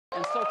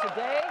So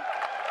today,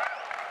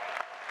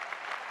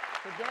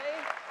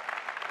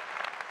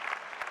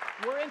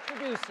 we're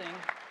introducing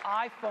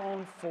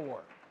iPhone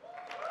 4,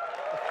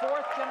 the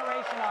 4th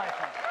generation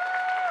iPhone.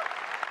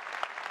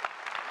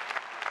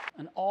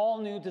 An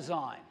all-new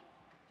design.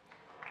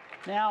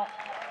 Now,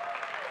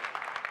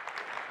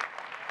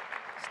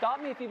 stop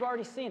me if you've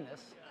already seen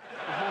this.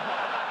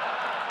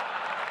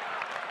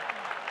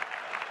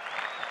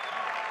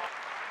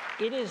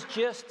 It is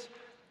just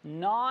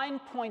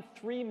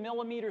 9.3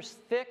 millimeters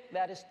thick.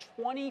 That is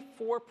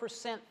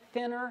 24%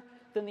 thinner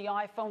than the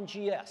iPhone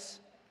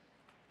GS.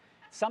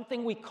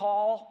 Something we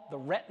call the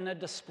Retina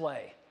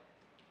display.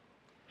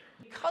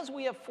 Because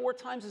we have 4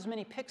 times as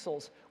many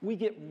pixels, we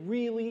get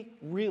really,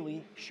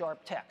 really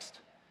sharp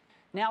text.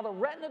 Now, the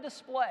Retina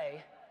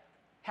display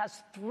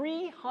has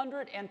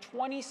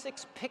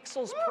 326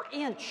 pixels per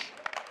inch,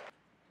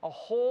 a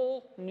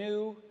whole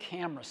new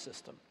camera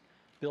system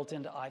built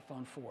into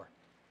iPhone 4.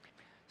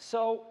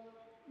 So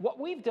what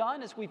we've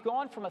done is we've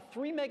gone from a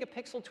 3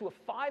 megapixel to a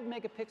 5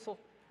 megapixel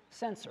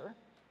sensor.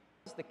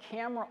 The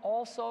camera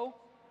also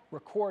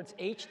records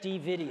HD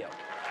video.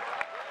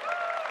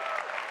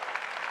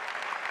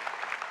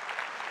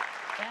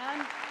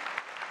 And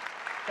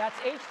that's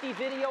HD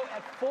video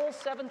at full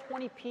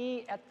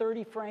 720p at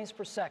 30 frames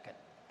per second.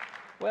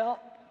 Well,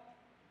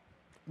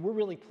 we're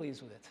really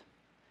pleased with it.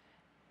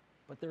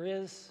 But there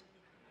is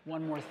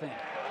one more thing.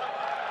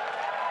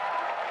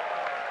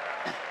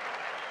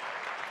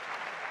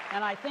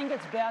 And I think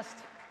it's best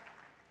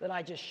that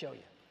I just show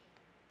you.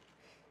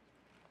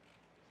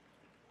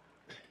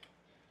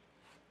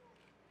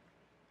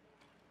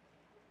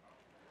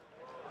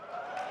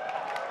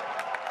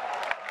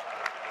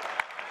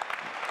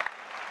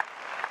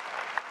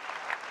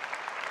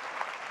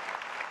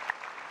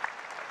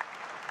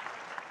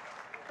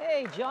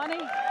 Hey, Johnny.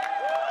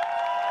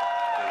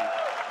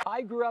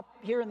 I grew up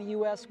here in the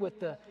U.S. with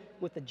the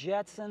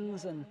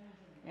Jetsons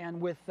and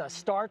with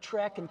Star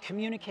Trek and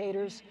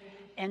communicators,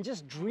 and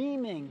just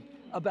dreaming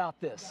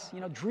about this,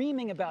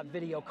 dreaming about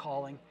video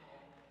calling,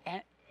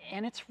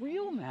 and it's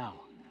real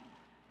now.